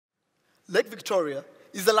Lake Victoria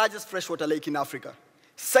is the largest freshwater lake in Africa,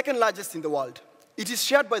 second largest in the world. It is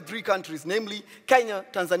shared by 3 countries, namely Kenya,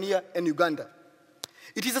 Tanzania, and Uganda.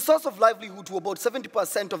 It is a source of livelihood to about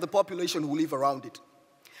 70% of the population who live around it.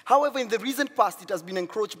 However, in the recent past, it has been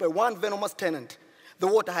encroached by one venomous tenant, the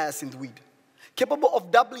water hyacinth weed, capable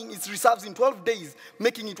of doubling its reserves in 12 days,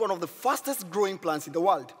 making it one of the fastest growing plants in the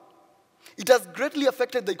world. It has greatly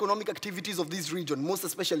affected the economic activities of this region, most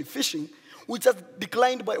especially fishing, which has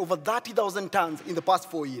declined by over 30,000 tons in the past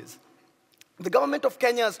 4 years. The government of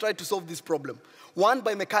Kenya has tried to solve this problem, one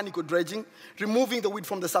by mechanical dredging, removing the weed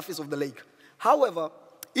from the surface of the lake. However,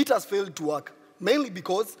 it has failed to work, mainly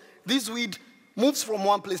because this weed moves from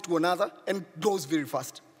one place to another and grows very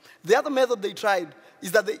fast. The other method they tried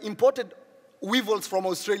is that they imported weevils from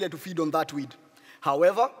Australia to feed on that weed.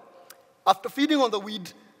 However, after feeding on the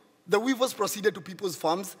weed, the weevils proceeded to people's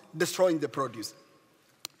farms, destroying the produce.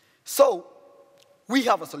 So, we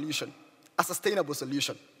have a solution, a sustainable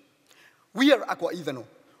solution. We are Aquaethanol.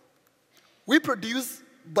 We produce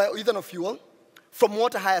bio-ethanol fuel from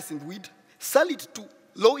water hyacinth weed, sell it to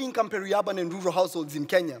low-income peri-urban and rural households in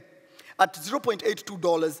Kenya at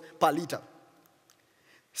 $0.82 per liter.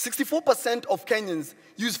 64% of Kenyans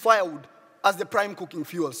use firewood as the prime cooking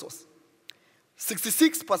fuel source.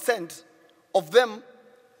 66% of them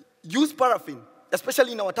use paraffin,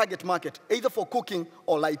 especially in our target market, either for cooking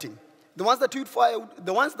or lighting. The ones that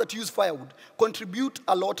use firewood contribute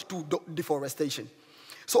a lot to deforestation.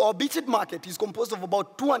 So our beachhead market is composed of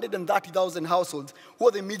about 230,000 households who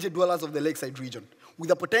are the immediate dwellers of the lakeside region, with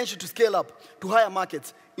the potential to scale up to higher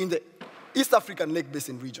markets in the East African Lake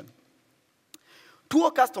Basin region. To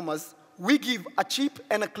our customers, we give a cheap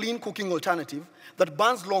and a clean cooking alternative that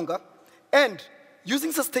burns longer, and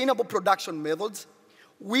using sustainable production methods,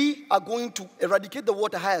 we are going to eradicate the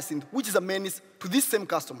water hyacinth, which is a menace to these same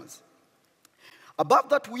customers. Above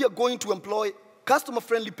that, we are going to employ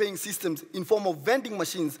customer-friendly paying systems in form of vending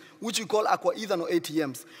machines, which we call Aquaethanol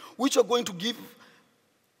ATMs, which are going to give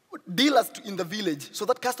dealers in the village so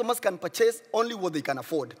that customers can purchase only what they can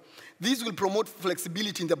afford. These will promote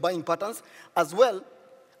flexibility in their buying patterns, as well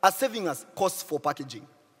as saving us costs for packaging.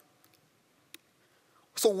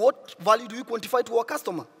 So what value do we quantify to our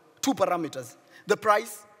customer? 2 parameters, the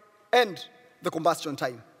price and the combustion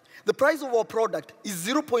time. The price of our product is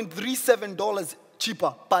 $0.37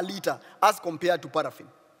 cheaper per liter as compared to paraffin.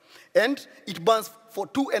 And it burns for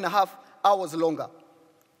 2.5 hours longer.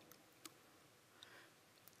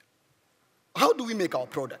 How do we make our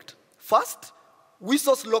product? First, we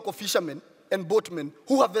source local fishermen and boatmen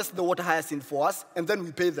who harvest the water hyacinth for us, and then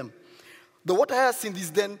we pay them. The water hyacinth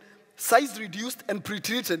is then size reduced and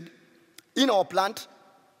pre-treated in our plant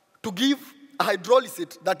to give a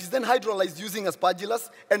hydrolysate that is then hydrolyzed using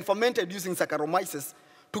aspergillus and fermented using Saccharomyces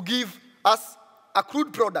to give us a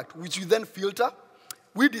crude product, which we then filter,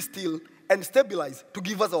 we distill, and stabilize to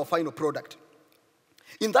give us our final product.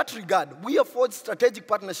 In that regard, we have forged strategic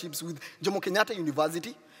partnerships with Jomo Kenyatta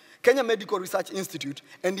University, Kenya Medical Research Institute,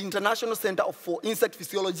 and the International Center for Insect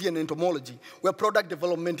Physiology and Entomology, where product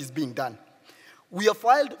development is being done. We have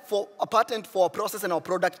filed for a patent for our process and our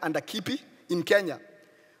product under KIPI in Kenya,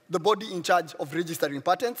 the body in charge of registering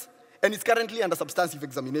patents, and it's currently under substantive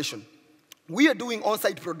examination. We are doing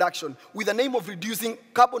on-site production with the aim of reducing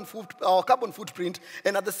our carbon footprint,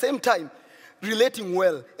 and at the same time, relating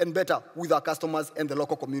well and better with our customers and the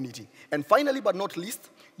local community. And finally, but not least,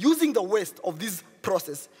 using the waste of this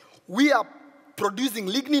process, we are producing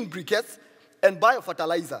lignin briquettes and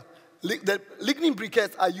biofertilizer. The lignin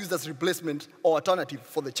briquettes are used as replacement or alternative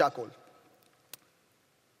for the charcoal.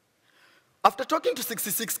 After talking to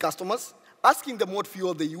 66 customers, asking them what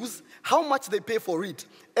fuel they use, how much they pay for it,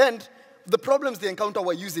 and the problems they encounter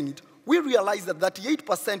while using it, we realized that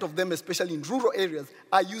 38% of them, especially in rural areas,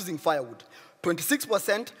 are using firewood.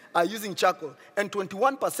 26% are using charcoal, and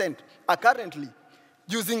 21% are currently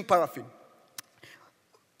using paraffin.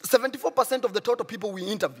 74% of the total people we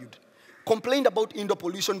interviewed complained about indoor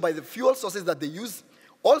pollution by the fuel sources that they use.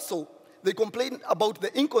 Also, they complained about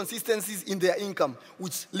the inconsistencies in their income,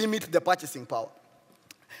 which limit their purchasing power.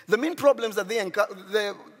 The main problems that they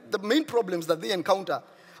encounter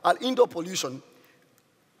are indoor pollution,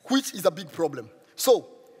 which is a big problem. So,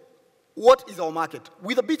 what is our market?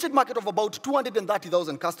 With a beachhead market of about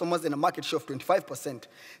 230,000 customers and a market share of 25%,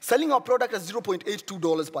 selling our product at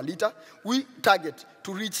 $0.82 per liter, we target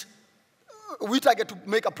to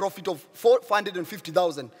make a profit of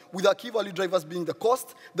 $450,000, with our key value drivers being the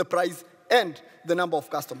cost, the price, and the number of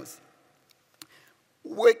customers.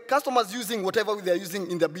 With customers using whatever they are using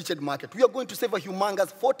in the beachhead market, we are going to save a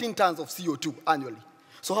humongous 14 tons of CO2 annually.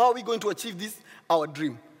 So how are we going to achieve this? Our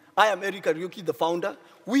dream. I am Eric Kariuki, the founder.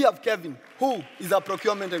 we have Kevin, who is a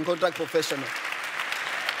procurement and contract professional.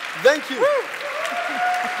 Thank you.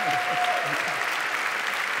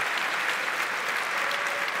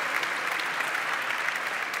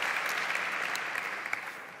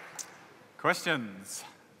 Questions?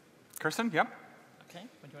 Kirsten, yep. Okay,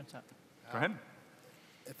 what do you want to start? Go ahead.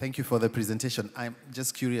 Thank you for the presentation. I'm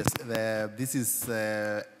just curious. This is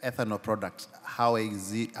ethanol product. How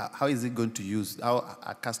is it going to use? How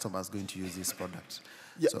are customers going to use this product?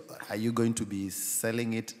 Yeah. So, are you going to be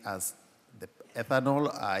selling it as the ethanol?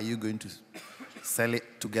 Are you going to sell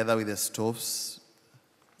it together with the stoves?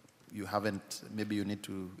 You haven't. Maybe you need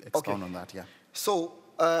to expound on that. Yeah. So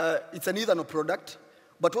it's an ethanol product,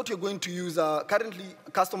 but what you're going to use currently,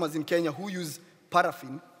 customers in Kenya who use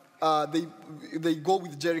paraffin. They go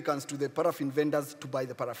with jerry cans to the paraffin vendors to buy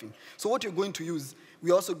the paraffin. So what you're going to use,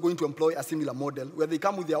 we're also going to employ a similar model where they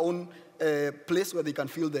come with their own place where they can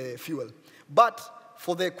fill the fuel. But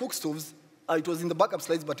for the cook stoves, it was in the backup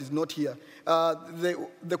slides, but it's not here.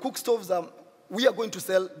 The cook stoves, we are going to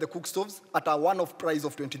sell the cook stoves at a one-off price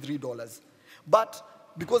of $23. But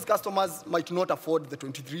because customers might not afford the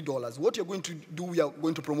 $23, what you're going to do, we are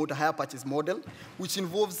going to promote a higher purchase model, which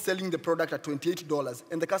involves selling the product at $28,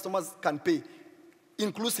 and the customers can pay,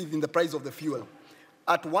 inclusive in the price of the fuel,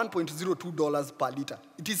 at $1.02 per liter.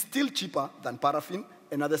 It is still cheaper than paraffin,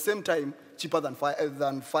 and at the same time, cheaper than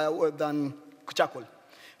charcoal.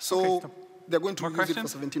 So okay, they're going to use it for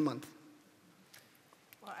 17 months.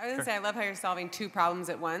 Well, I was going to say, I love how you're solving two problems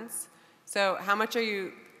at once. So how much are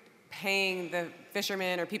you paying the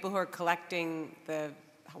fishermen or people who are collecting the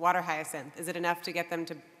water hyacinth? Is it enough to get them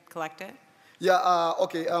to collect it? Yeah,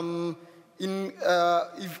 okay.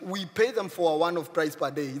 If we pay them for a one-off price per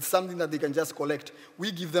day, it's something that they can just collect.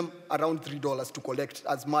 We give them around $3 to collect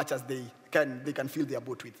as much as they can fill their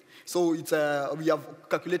boat with. So it's, we have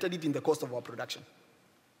calculated it in the cost of our production.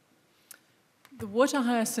 The water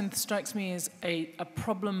hyacinth strikes me as a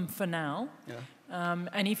problem for now. Yeah.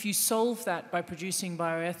 And if you solve that by producing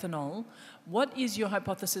bioethanol, what is your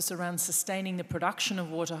hypothesis around sustaining the production of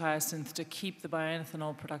water hyacinth to keep the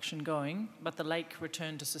bioethanol production going, but the lake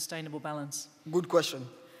return to sustainable balance? Good question.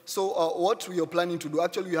 So what we are planning to do,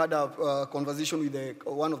 actually we had a conversation with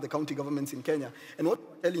one of the county governments in Kenya, and what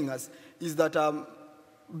they're telling us is that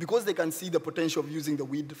because they can see the potential of using the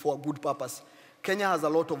weed for a good purpose, Kenya has a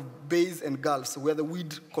lot of bays and gulfs where the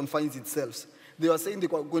weed confines itself. They are saying they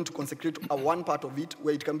are going to consecrate one part of it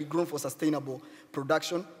where it can be grown for sustainable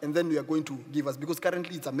production, and then we are going to give us, because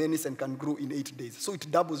currently it's a menace and can grow in 8 days. So it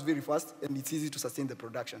doubles very fast, and it's easy to sustain the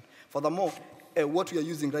production. Furthermore, what we are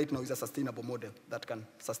using right now is a sustainable model that can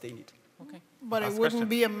sustain it. Okay. But it wouldn't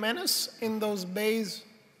be a menace in those bays?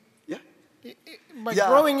 Yeah. By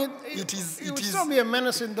growing it, it would still be a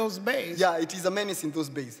menace in those bays. Yeah, it is a menace in those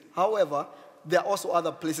bays. However, there are also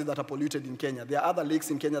other places that are polluted in Kenya. There are other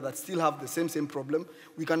lakes in Kenya that still have the same problem.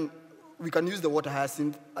 We can use the water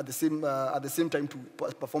hyacinth at the same time to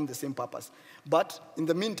perform the same purpose. But in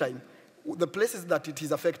the meantime, the places that it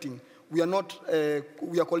is affecting, we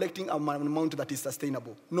are collecting an amount that is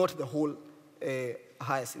sustainable, not the whole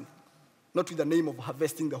hyacinth, not with the name of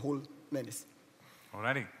harvesting the whole menace.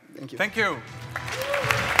 Alrighty. Thank you. Thank you.